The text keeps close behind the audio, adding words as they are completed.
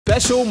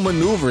Special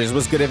maneuvers.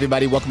 What's good,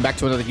 everybody? Welcome back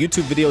to another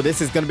YouTube video.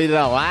 This is going to be the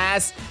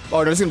last,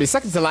 or this is going to be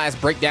second to last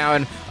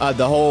breakdown,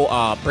 the whole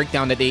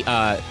breakdown that they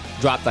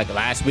dropped like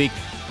last week.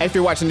 If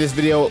you're watching this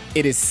video,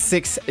 it is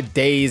 6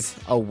 days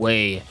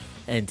away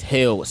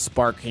until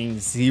Sparking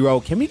Zero.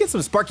 Can we get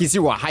some Sparking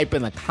Zero hype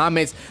in the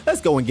comments?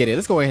 Let's go and get it.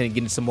 Let's go ahead and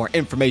get into some more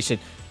information.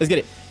 Let's get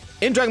it.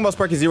 In Dragon Ball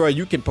Sparking Zero,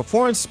 you can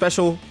perform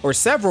special or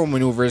several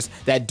maneuvers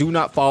that do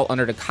not fall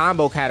under the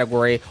combo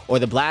category or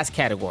the blast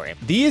category.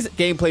 These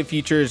gameplay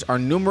features are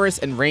numerous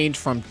and range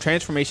from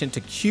transformation to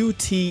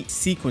QT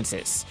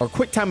sequences or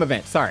quick time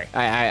events. Sorry,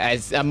 I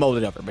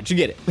molded over, but you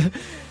get it.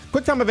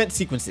 Quick time event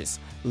sequences.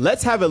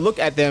 Let's have a look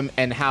at them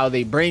and how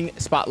they bring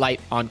spotlight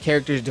on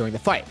characters during the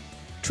fight.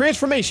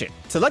 Transformation.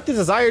 Select the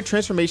desired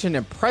transformation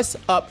and press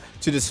up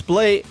to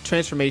display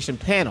transformation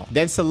panel.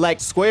 Then select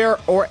square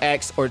or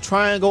X or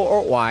triangle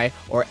or Y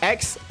or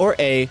X or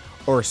A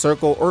or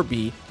circle or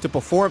B to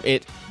perform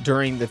it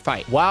during the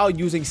fight while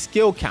using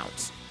skill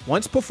counts.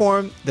 Once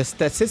performed, the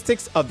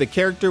statistics of the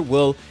character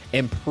will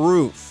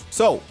improve.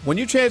 So when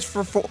you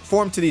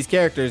transform to these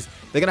characters,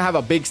 they're gonna have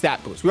a big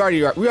stat boost. We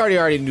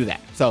already knew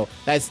that. So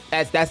that's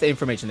the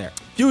information there.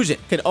 Fusion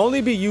can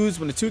only be used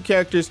when the two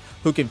characters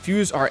who can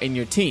fuse are in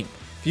your team.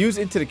 Fuse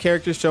into the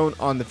characters shown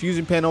on the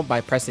fusion panel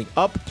by pressing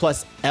up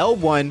plus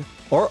L1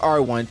 or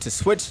R1 to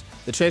switch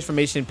the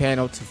transformation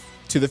panel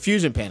to the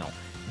fusion panel.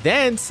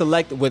 Then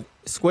select with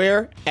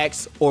square,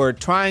 X, or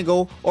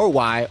triangle, or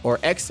Y, or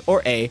X,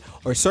 or A,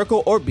 or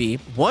circle, or B.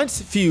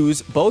 Once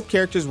fused, both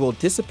characters will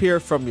disappear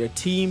from your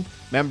team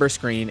member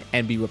screen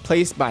and be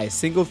replaced by a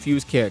single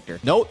fused character.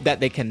 Note that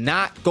they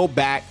cannot go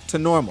back to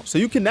normal. So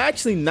you can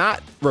actually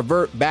not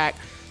revert back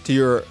to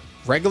your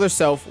regular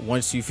self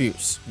once you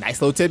fuse.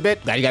 Nice little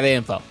tidbit. Glad you got the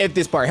info. If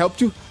this part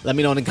helped you, let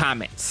me know in the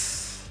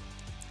comments.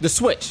 The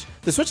switch.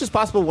 The switch is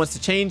possible once the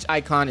change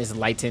icon is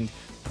lightened.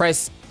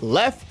 Press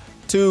left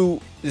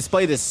to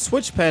display the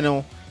switch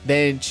panel,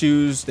 then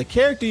choose the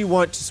character you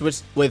want to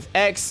switch with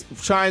X,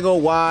 triangle,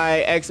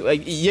 Y, X,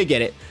 you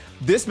get it.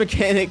 This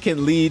mechanic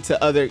can lead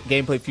to other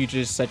gameplay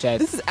features such as,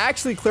 this is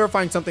actually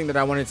clarifying something that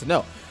I wanted to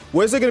know.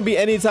 Was there going to be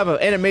any type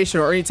of animation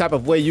or any type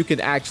of way you can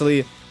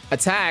actually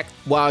attack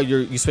while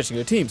you're switching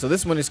your team? So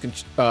this one is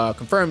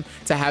confirmed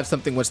to have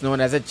something what's known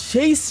as a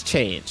chase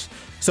change.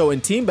 So in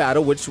team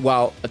battle, which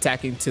while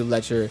attacking to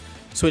let your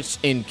switch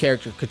in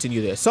character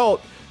continue the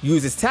assault,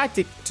 use this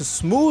tactic to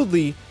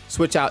smoothly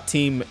switch out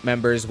team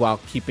members while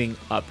keeping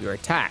up your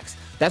attacks.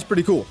 That's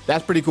pretty cool.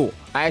 That's pretty cool.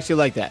 I actually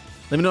like that.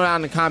 Let me know down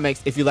in the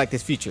comments if you like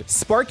this feature.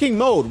 Sparking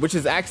mode, which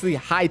is actually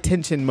high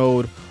tension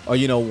mode, or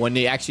when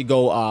they actually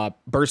go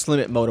burst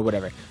limit mode or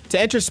whatever. To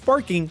enter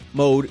sparking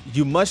mode,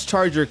 you must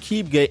charge your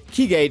key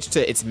gauge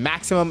to its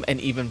maximum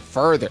and even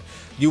further.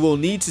 You will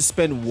need to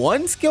spend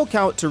 1 skill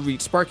count to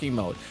reach sparking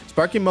mode.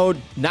 Sparking mode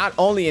not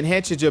only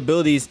enhances your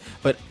abilities,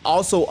 but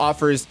also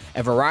offers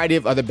a variety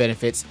of other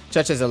benefits,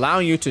 such as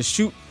allowing you to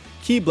shoot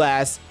ki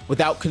blasts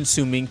without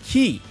consuming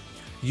ki.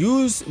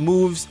 Use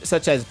moves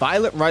such as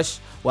violent rush.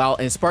 While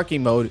in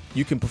sparking mode,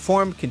 you can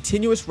perform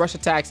continuous rush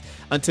attacks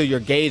until your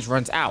gauge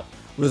runs out,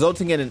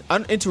 resulting in an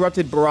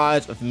uninterrupted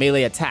barrage of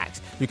melee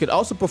attacks. You can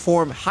also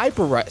perform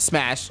hyper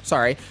smash,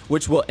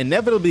 which will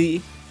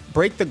inevitably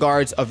break the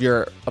guards of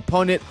your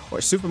opponent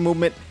or super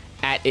movement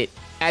at it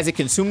as it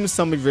consumes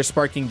some of your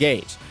sparking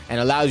gauge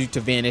and allows you to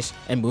vanish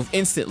and move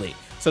instantly.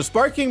 So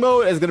sparking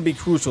mode is going to be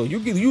crucial.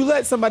 You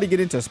let somebody get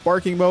into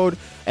sparking mode,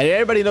 and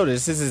everybody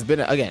knows this has been,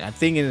 again, a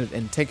thing in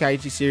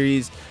Tenkaichi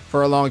series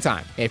for a long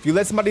time. If you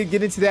let somebody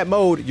get into that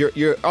mode,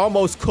 you're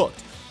almost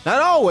cooked.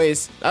 Not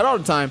always, not all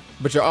the time,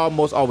 but you're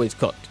almost always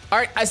cooked. All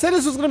right, I said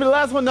this was going to be the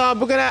last one.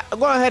 We're going to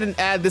go ahead and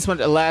add this one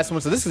to the last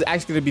one. So this is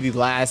actually going to be the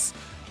last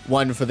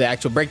one for the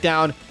actual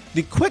breakdown.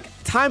 The quick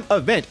time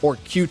event, or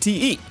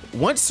QTE.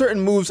 Once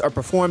certain moves are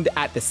performed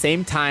at the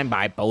same time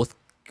by both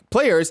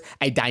players,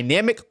 a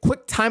dynamic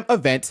quick time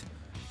event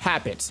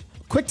happens.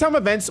 Quick time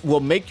events will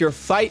make your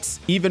fights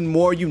even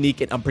more unique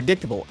and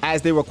unpredictable,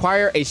 as they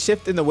require a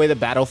shift in the way the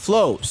battle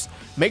flows.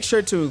 Make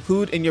sure to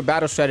include in your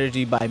battle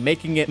strategy by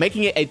making it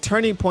a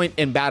turning point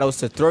in battles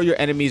to throw your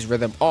enemy's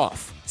rhythm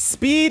off.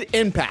 Speed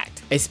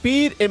impact. A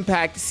speed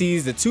impact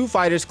sees the two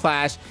fighters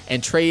clash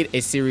and trade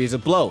a series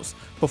of blows.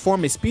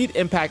 Perform a speed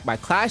impact by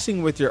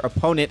clashing with your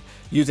opponent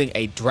using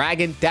a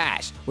dragon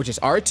dash, which is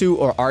R2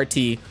 or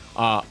RT,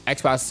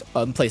 Xbox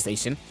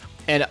PlayStation,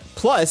 and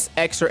plus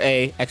X or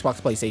A,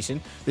 Xbox PlayStation.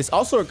 This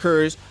also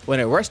occurs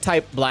when a rush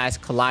type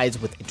blast collides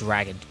with a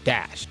dragon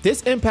dash.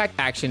 This impact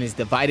action is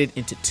divided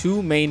into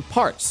 2 main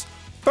parts.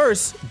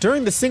 First,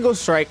 during the single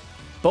strike,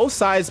 both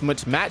sides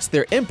must match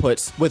their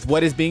inputs with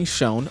what is being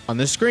shown on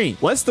the screen.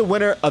 Once the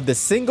winner of the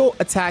single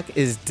attack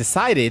is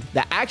decided,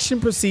 the action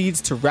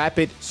proceeds to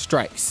rapid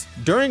strikes.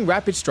 During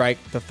rapid strike,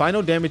 the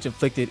final damage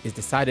inflicted is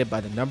decided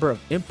by the number of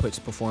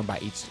inputs performed by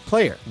each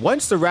player.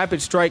 Once the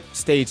rapid strike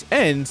stage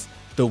ends,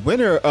 The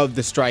winner of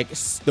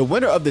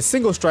the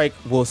single strike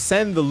will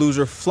send the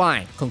loser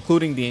flying,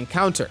 concluding the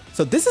encounter.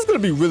 So this is going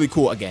to be really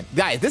cool again.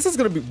 Guys, this is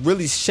going to be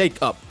really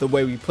shake up the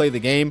way we play the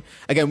game.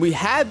 Again, we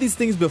had these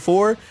things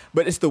before,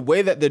 but it's the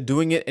way that they're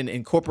doing it and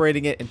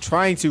incorporating it and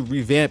trying to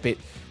revamp it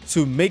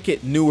to make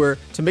it newer,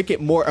 to make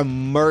it more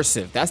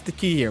immersive. That's the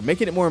key here.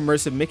 Making it more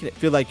immersive, making it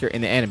feel like you're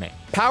in the anime.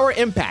 Power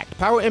impact.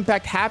 Power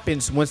impact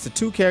happens once the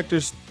two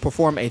characters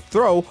perform a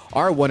throw,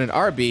 R1 and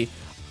RB,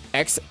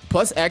 X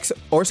plus X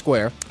or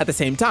square, at the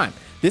same time.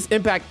 This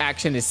impact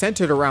action is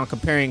centered around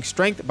comparing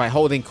strength by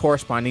holding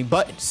corresponding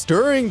buttons.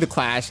 During the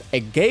clash, a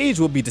gauge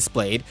will be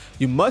displayed.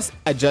 You must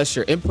adjust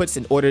your inputs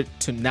in order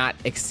to not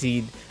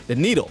exceed the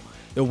needle.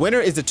 The winner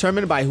is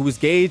determined by whose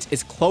gauge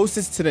is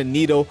closest to the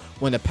needle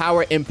when the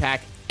power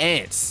impact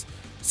ends.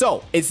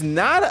 So it's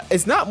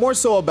not more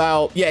so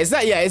about,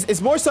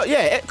 it's more so,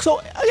 so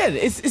again,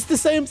 it's the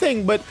same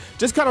thing, but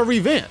just kind of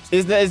revamped.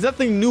 There's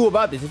nothing new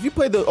about this. If you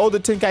play the older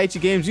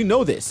Tenkaichi games, you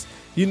know this.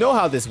 You know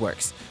how this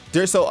works.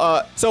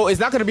 So it's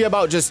not going to be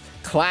about just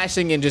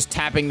clashing and just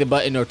tapping the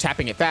button or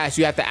tapping it fast.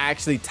 You have to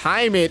actually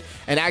time it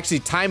and actually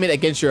time it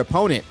against your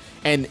opponent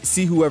and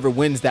see whoever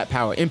wins that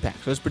power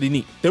impact. So it's pretty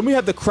neat. Then we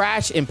have the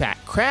crash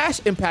impact. Crash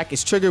impact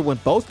is triggered when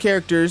both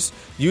characters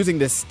using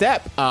the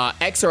step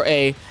X or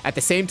A at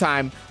the same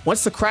time.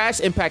 Once the crash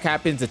impact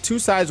happens, the two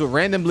sides will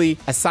randomly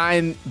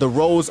assign the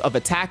roles of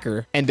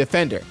attacker and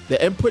defender. The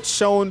inputs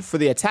shown for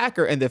the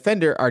attacker and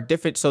defender are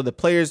different, so the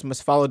players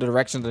must follow the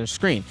directions on the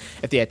screen.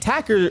 If the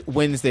attacker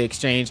wins the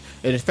exchange,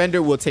 the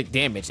defender will take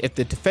damage. If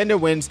the defender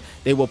wins,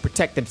 they will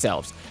protect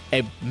themselves.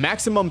 A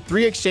maximum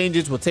 3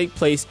 exchanges will take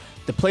place.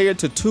 The player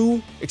to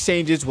 2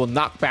 exchanges will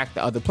knock back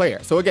the other player.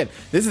 So again,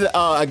 this is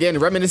again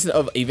reminiscent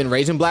of even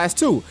Raging Blast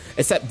 2,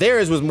 except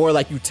theirs was more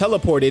like you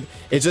teleported.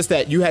 It's just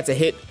that you had to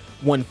hit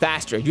one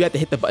faster. You had to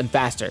hit the button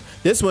faster.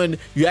 This one,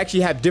 you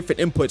actually have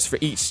different inputs for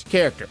each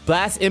character.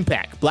 Blast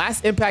impact.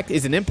 Blast impact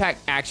is an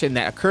impact action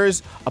that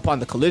occurs upon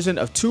the collision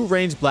of 2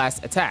 ranged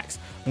blast attacks.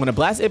 When a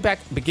blast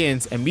impact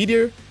begins, a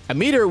meter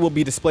will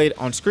be displayed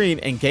on screen,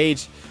 and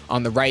gauge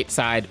on the right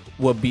side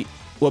will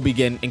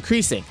begin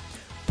increasing.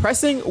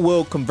 Pressing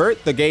will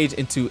convert the gauge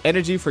into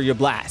energy for your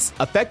blast,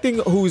 affecting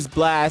whose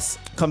blast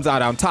comes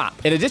out on top.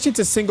 In addition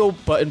to single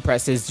button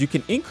presses, you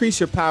can increase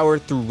your power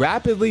through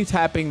rapidly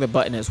tapping the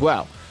button as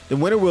well. The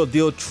winner will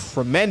deal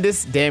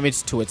tremendous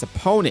damage to its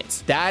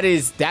opponents. That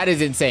is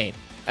insane.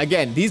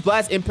 Again, these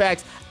blast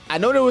impacts, I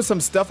know there was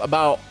some stuff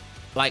about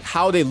like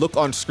how they look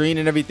on screen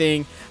and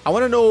everything. I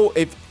want to know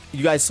if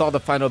you guys saw the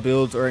final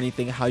builds or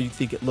anything, how you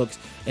think it looks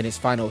in its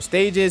final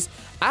stages.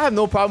 I have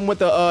no problem with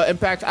the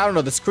impact. I don't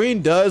know, the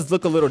screen does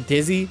look a little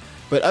dizzy,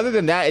 but other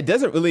than that, it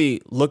doesn't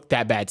really look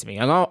that bad to me.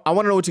 And I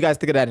want to know what you guys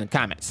think of that in the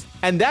comments.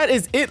 And that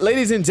is it,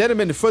 ladies and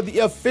gentlemen, for the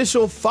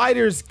official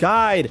fighter's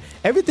guide.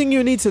 Everything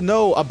you need to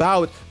know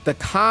about the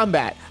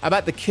combat,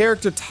 about the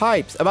character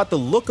types, about the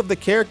look of the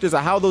characters, or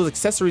how those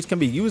accessories can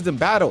be used in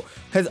battle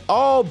has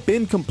all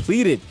been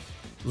completed.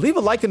 Leave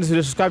a like and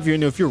subscribe if you're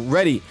new, if you're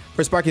ready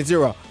for Sparking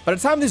Zero. By the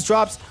time this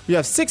drops, we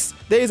have 6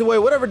 days away,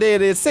 whatever day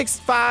it is, 6,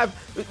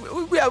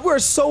 5. We're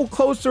so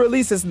close to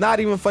release. It's not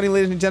even funny,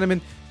 ladies and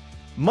gentlemen.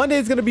 Monday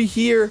is going to be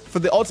here for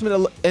the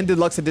Ultimate and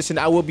Deluxe Edition.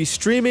 I will be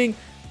streaming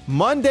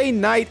Monday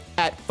night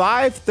at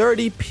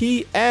 5:30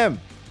 p.m.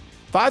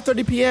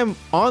 5:30 p.m.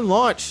 on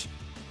launch.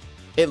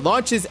 It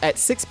launches at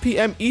 6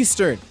 p.m.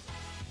 Eastern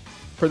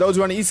for those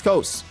who are on the East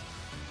Coast.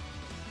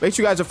 Make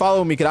sure you guys are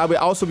following me, because I will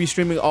also be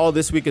streaming all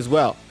this week as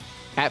well.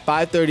 At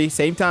 5:30,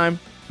 same time,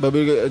 but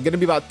we're gonna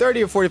be about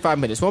 30 or 45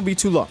 minutes. Won't be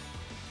too long.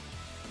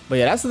 But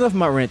yeah, that's enough of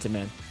my ranting,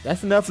 man.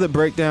 That's enough of the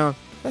breakdown.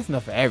 That's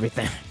enough of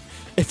everything.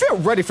 If you're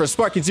ready for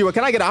Sparking Zero,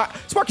 can I get a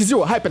Sparking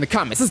Zero hype in the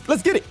comments?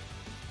 Let's get it.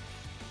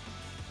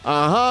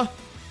 Yeah,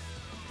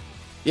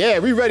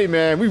 we ready,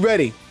 man. We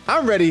ready.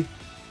 I'm ready.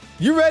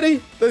 You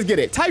ready? Let's get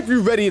it. Type you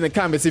ready in the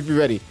comments if you're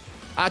ready.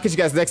 I'll catch you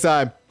guys next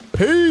time.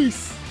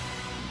 Peace.